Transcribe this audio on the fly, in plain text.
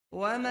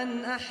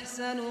ومن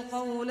أحسن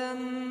قولا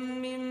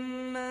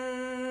ممن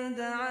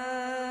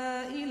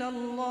دعا إلى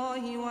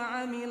الله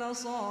وعمل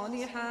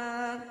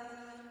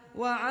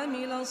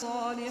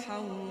صالحا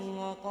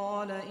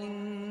وقال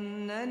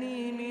إنني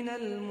من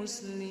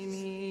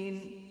المسلمين.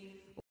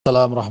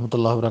 আসসালামু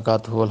রাহমাতুল্লাহি ওয়া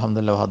বারাকাতুহু।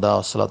 আলহামদুলিল্লাহ ওয়াহদা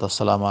ওয়াসসালাতু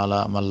ওয়াসসালামু আলা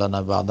মান লা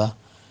নাবিয়্যা বা'দা।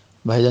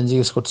 ভাইজান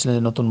জিজ্ঞেস করছিলেন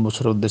যে নতুন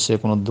বছরের উদ্দেশ্যে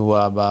কোনো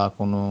দোয়া বা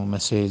কোনো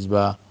মেসেজ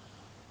বা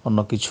অন্য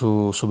কিছু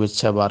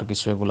শুভেচ্ছা বা আর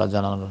কিছু এগুলা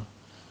জানানোর।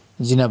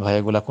 জি না ভাই,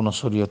 এগুলা কোনো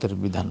শরীয়তের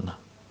বিধান না।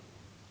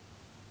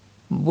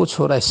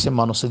 বছর আসছে,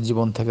 মানুষের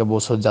জীবন থেকে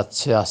বছর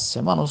যাচ্ছে আসছে,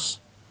 মানুষ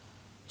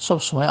সব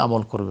সময়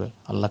আমল করবে,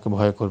 আল্লাহকে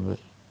ভয় করবে।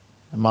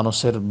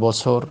 মানুষের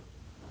বছর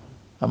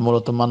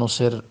মূলত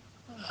মানুষের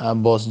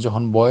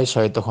যখন বয়স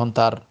হয় তখন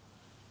তার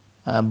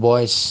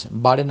বয়স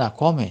বাড়ে না,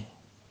 কমে।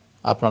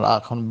 আপনার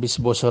এখন 20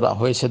 বছর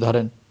হয়েছে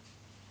ধরেন,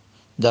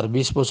 যার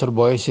 20 বছর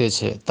বয়স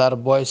হয়েছে তার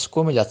বয়স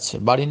কমে যাচ্ছে,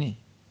 বাড়েনি।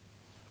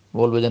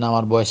 বলবে যে না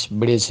আমার বয়স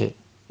বেড়েছে,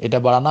 এটা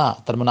বাড়া না,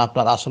 তার মানে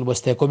আপনার আসল বয়স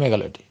থেকে কমে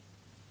গেল এটি।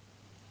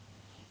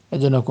 এই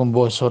জন্য কম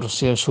বছর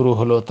শুরু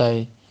হলো তাই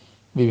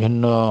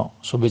বিভিন্ন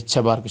শুভেচ্ছা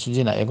বা কিছু,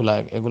 জি না, এগুলা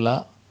এগুলা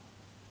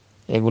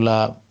এগুলা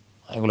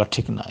এগুলা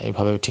ঠিক না,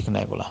 এইভাবে ঠিক না।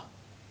 এগুলা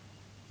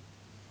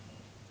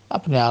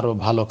আপনি আরও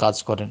ভালো কাজ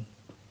করেন,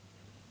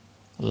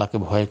 আল্লাহকে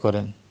ভয়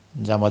করেন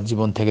যে আমার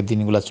জীবন থেকে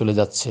দিনগুলা চলে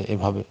যাচ্ছে,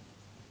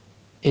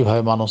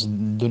 এইভাবে মানুষ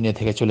দুনিয়া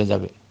থেকে চলে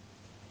যাবে।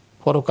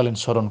 পরকালীন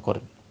স্মরণ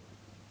করেন,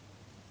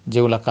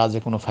 যেগুলা কাজে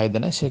কোনো ফায়দা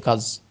নেই সে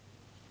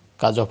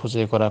কাজ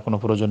অপচয় করার কোনো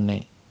প্রয়োজন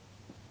নেই।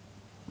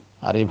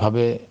 আর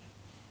এইভাবে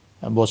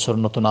বছর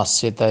নতুন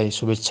আসছে তাই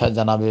শুভেচ্ছা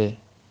জানাবে,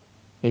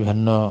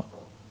 বিভিন্ন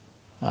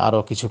আরও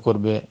কিছু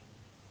করবে,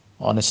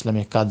 অন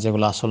ইসলামিক কাজ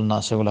যেগুলো আসল না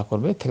সেগুলো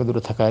করবে, থেকে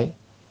দূরে থাকায়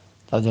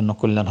তার জন্য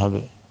কল্যাণ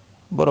হবে।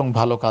 বরং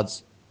ভালো কাজ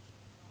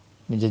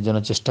নিজের জন্য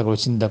চেষ্টা করবে,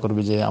 চিন্তা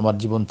করবে যে আমার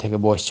জীবন থেকে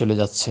বয়স চলে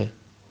যাচ্ছে,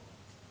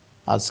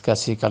 আজকে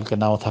আছি কালকে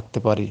নাও থাকতে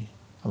পারি,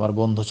 আমার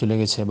বন্ধু চলে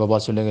গেছে, বাবা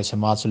চলে গেছে,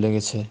 মা চলে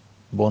গেছে,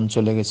 বোন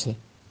চলে গেছে,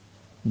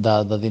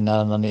 দাদা দাদি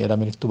নানা নানি এরা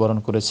মৃত্যুবরণ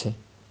করেছে।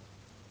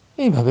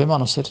 এইভাবে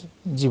মানুষের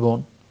জীবন।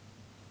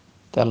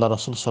 তাই আল্লাহ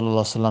রাসূল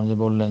সাল্লাল্লাহু আলাইহি ওয়াসাল্লাম যে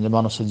বললেন যে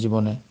মানুষের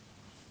জীবনে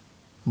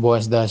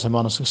বয়স দেওয়া হয়েছে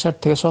মানুষকে 60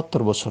 থেকে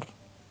 70 বছর,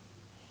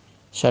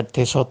 60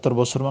 থেকে 70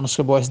 বছর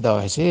মানুষকে বয়স দেওয়া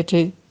হয়েছে।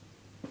 এটাই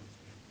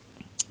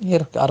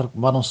আর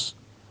মানুষ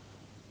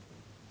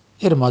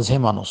এর মাঝে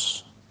মানুষ,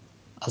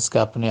 আজকে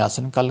আপনি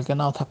আছেন কালকে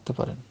নাও থাকতে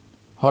পারেন,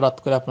 হঠাৎ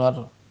করে আপনার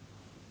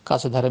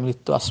কাছে ধারে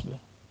মৃত্যু আসবে।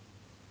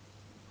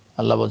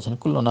 আল্লাহ বলছেন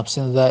কুল্লু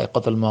নাফসিন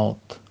যায়িকাতুল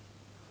মাউত,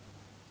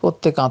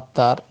 প্রত্যেক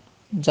আত্মার,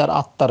 যার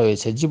আত্মা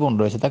রয়েছে, জীবন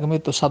রয়েছে, তাকে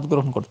মৃত্যু স্বাদ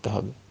গ্রহণ করতে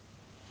হবে।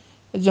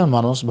 এই জন্য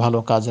মানুষ ভালো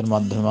কাজের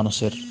মাধ্যমে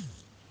মানুষের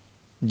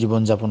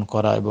জীবনযাপন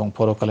করা এবং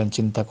পরকালীন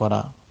চিন্তা করা,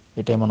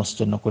 এটাই মানুষের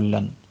জন্য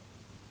কল্যাণ।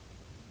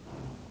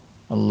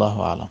 আল্লাহু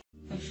আ'লাম।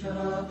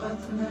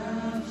 أشرقت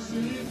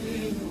نفسي في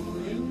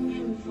نور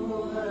من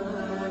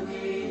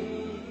فؤادي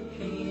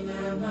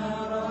حينما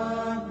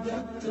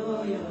رددت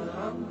يا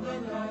رب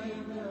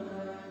العباد.